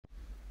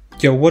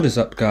Yo, what is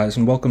up guys,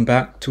 and welcome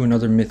back to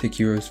another Mythic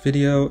Heroes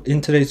video.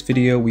 In today's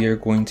video we are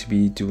going to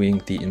be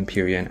doing the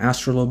Empyrean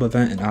Astrolobe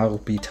event, and I will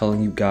be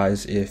telling you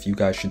guys if you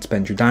guys should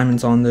spend your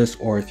diamonds on this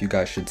or if you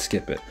guys should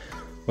skip it.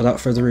 Without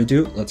further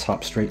ado, let's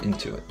hop straight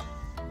into it.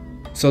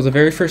 So the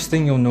very first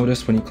thing you'll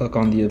notice when you click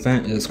on the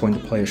event is going to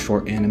play a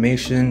short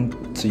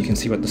animation so you can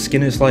see what the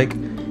skin is like.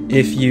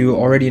 If you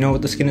already know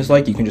what the skin is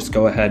like, you can just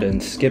go ahead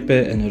and skip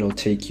it and it'll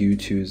take you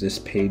to this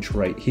page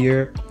right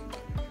here.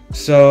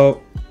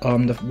 So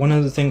one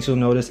of the things you'll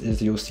notice is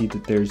you'll see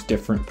that there's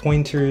different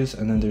pointers,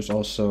 and then there's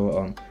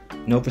also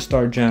Nova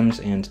Star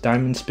gems and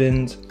diamond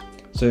spins.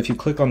 So if you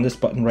click on this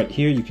button right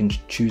here, you can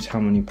choose how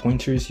many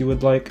pointers you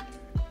would like.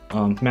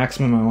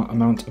 Maximum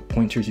amount of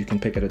pointers you can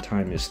pick at a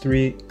time is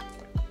 3,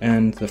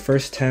 and the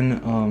first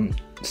 10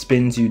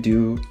 spins you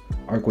do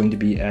are going to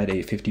be at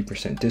a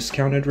 50%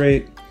 discounted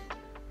rate,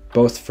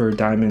 both for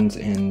diamonds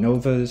and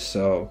novas.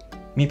 So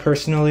me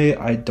personally,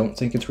 I don't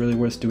think it's really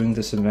worth doing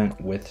this event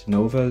with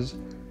novas.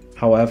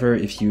 However,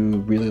 if you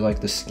really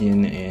like the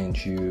skin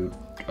and you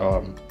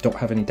don't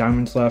have any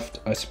diamonds left,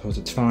 I suppose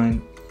it's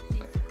fine.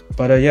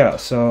 But yeah,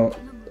 so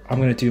I'm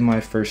going to do my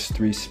first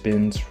 3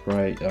 spins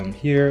right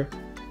here.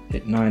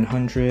 Hit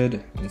 900,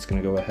 and it's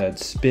going to go ahead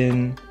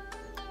spin.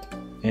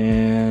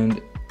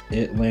 And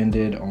it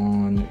landed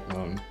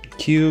on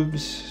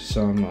cubes,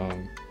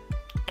 some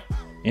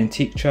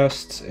antique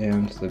chests,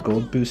 and the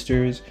gold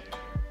boosters.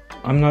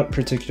 I'm not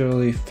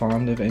particularly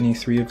fond of any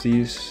 3 of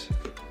these,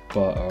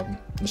 but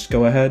let's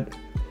go ahead.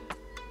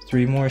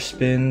 3 more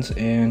spins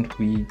and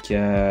we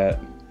get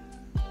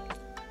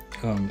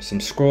some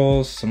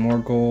scrolls, some more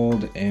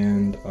gold,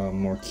 and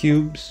more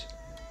cubes.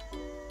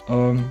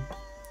 And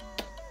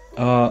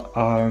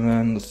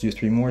then let's do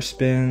 3 more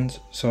spins.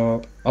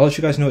 So I'll let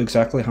you guys know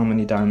exactly how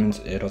many diamonds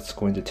it's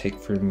going to take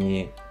for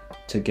me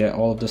to get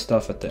all of the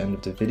stuff at the end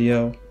of the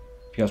video.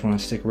 If you guys want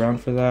to stick around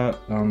for that,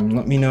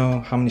 let me know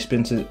how many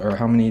spins or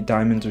how many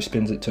diamonds or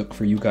spins it took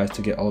for you guys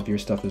to get all of your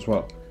stuff as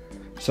well.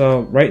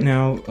 So right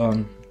now,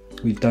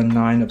 we've done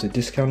 9 of the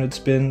discounted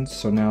spins,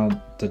 so now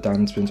the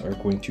diamond spins are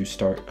going to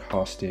start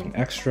costing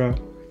extra,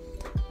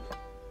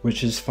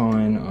 which is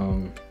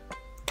fine.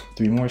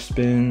 3 more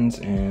spins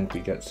and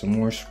we get some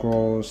more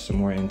scrolls, some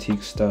more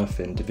antique stuff,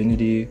 and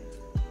divinity.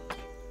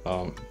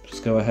 Let's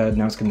go ahead.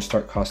 Now it's going to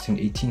start costing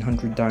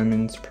 1800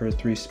 diamonds per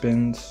 3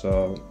 spins,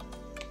 so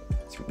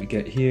that's what we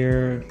get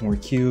here. More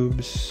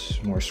cubes,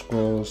 more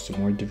scrolls, some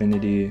more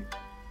divinity.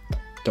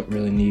 Don't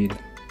really need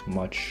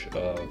much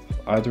of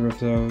either of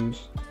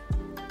those.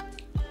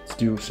 Let's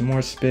do some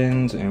more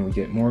spins and we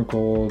get more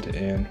gold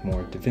and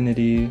more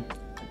divinity.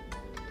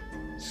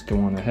 Let's go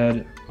on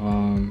ahead.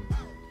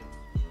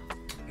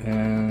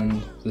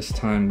 And this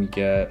time we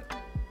get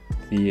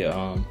the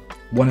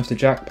one of the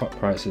jackpot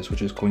prizes,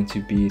 which is going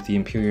to be the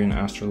Empyrean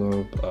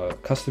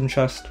Astrolobe custom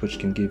chest, which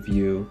can give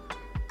you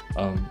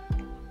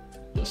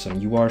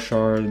some UR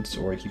shards,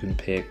 or you can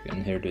pick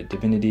Inherited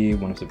Divinity,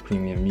 one of the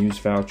premium muse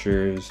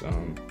vouchers,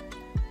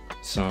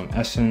 some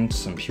essence,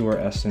 some pure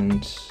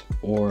essence,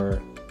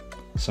 or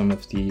some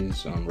of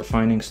these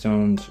refining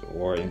stones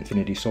or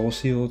infinity soul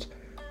seals.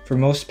 For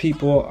most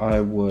people, I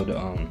would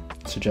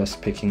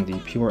suggest picking the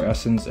pure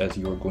essence, as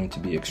you are going to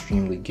be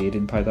extremely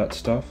gated by that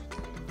stuff.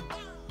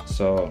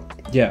 So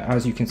yeah,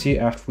 as you can see,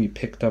 after we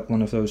picked up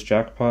one of those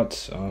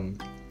jackpots,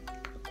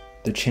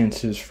 the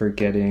chances for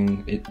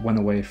getting it went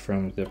away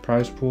from the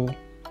prize pool.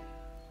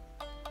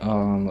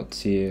 Let's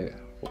see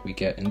what we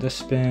get in this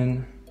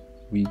spin.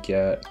 We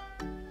get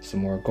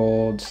some more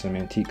gold, some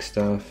antique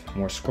stuff,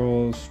 more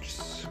scrolls, which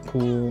is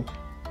cool.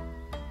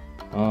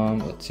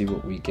 Let's see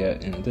what we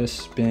get in this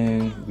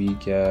spin. We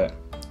get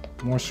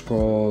more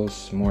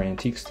scrolls, more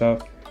antique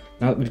stuff.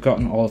 Now that we've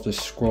gotten all of the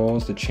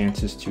scrolls, the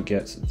chances to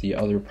get the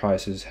other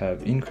prizes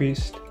have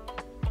increased,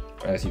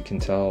 as you can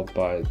tell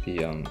by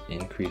the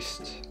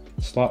increased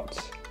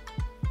slots.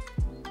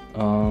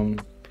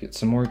 Get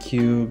some more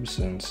cubes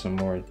and some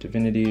more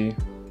divinity.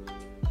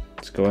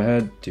 Let's go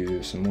ahead,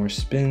 do some more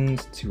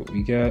spins, see what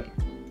we get.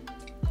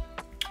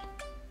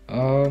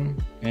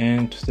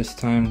 And this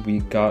time we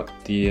got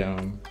the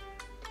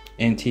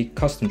antique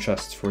custom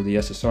chests for the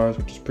SSRs,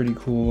 which is pretty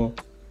cool.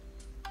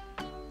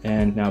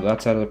 And now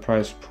that's out of the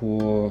prize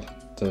pool,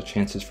 the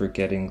chances for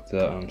getting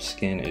the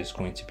skin is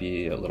going to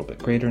be a little bit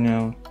greater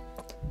now.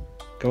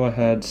 Go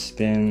ahead,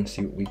 spin,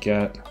 see what we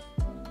get.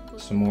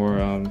 Some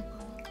more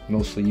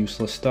mostly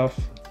useless stuff.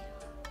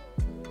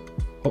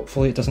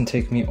 Hopefully it doesn't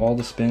take me all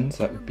the spins,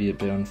 that would be a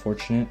bit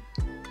unfortunate,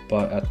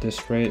 but at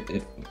this rate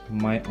it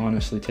might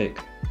honestly take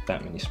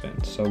that many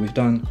spins. So we've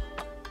done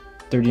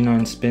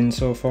 39 spins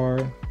so far.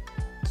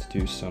 Let's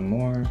do some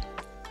more.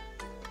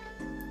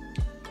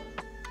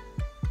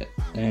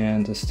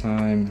 And this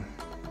time,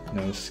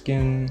 no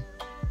skin.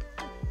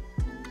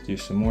 Let's do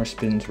some more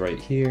spins right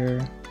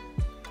here.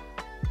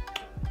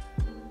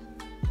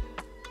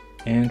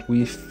 And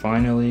we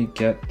finally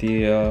get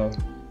the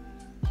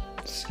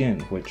skin,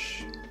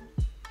 which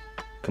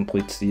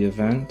completes the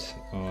event.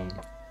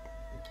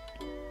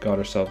 Got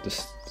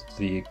ourselves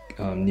the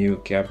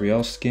new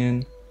Gabriel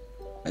Skin.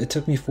 It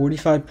took me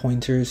 45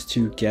 pointers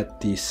to get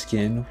the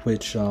skin,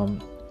 which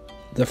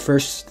the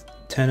first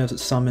 10 of the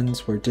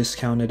summons were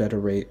discounted at a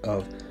rate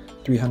of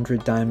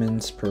 300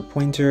 diamonds per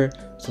pointer,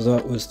 so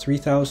that was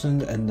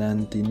 3,000, and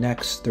then the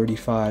next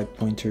 35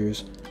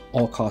 pointers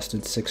all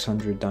costed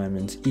 600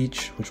 diamonds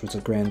each, which was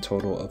a grand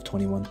total of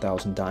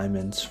 21,000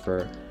 diamonds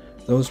for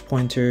those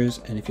pointers.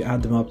 And if you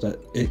add them up, that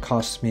it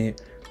costs me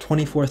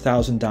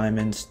 24,000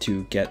 diamonds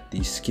to get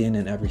the skin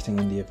and everything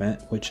in the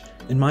event, which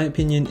in my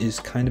opinion is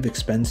kind of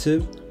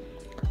expensive.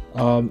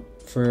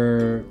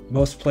 For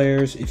most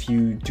players, if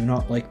you do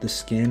not like the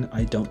skin,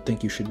 I don't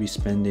think you should be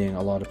spending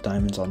a lot of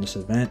diamonds on this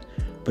event.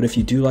 But if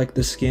you do like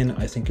the skin,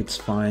 I think it's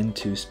fine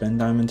to spend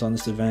diamonds on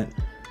this event,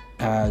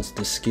 as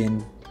the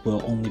skin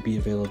will only be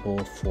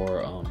available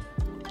for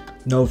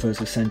Novas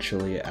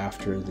essentially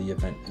after the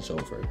event is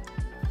over.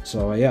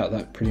 So yeah,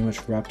 that pretty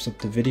much wraps up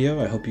the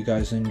video. I hope you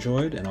guys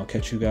enjoyed, and I'll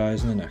catch you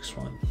guys in the next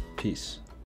one. Peace.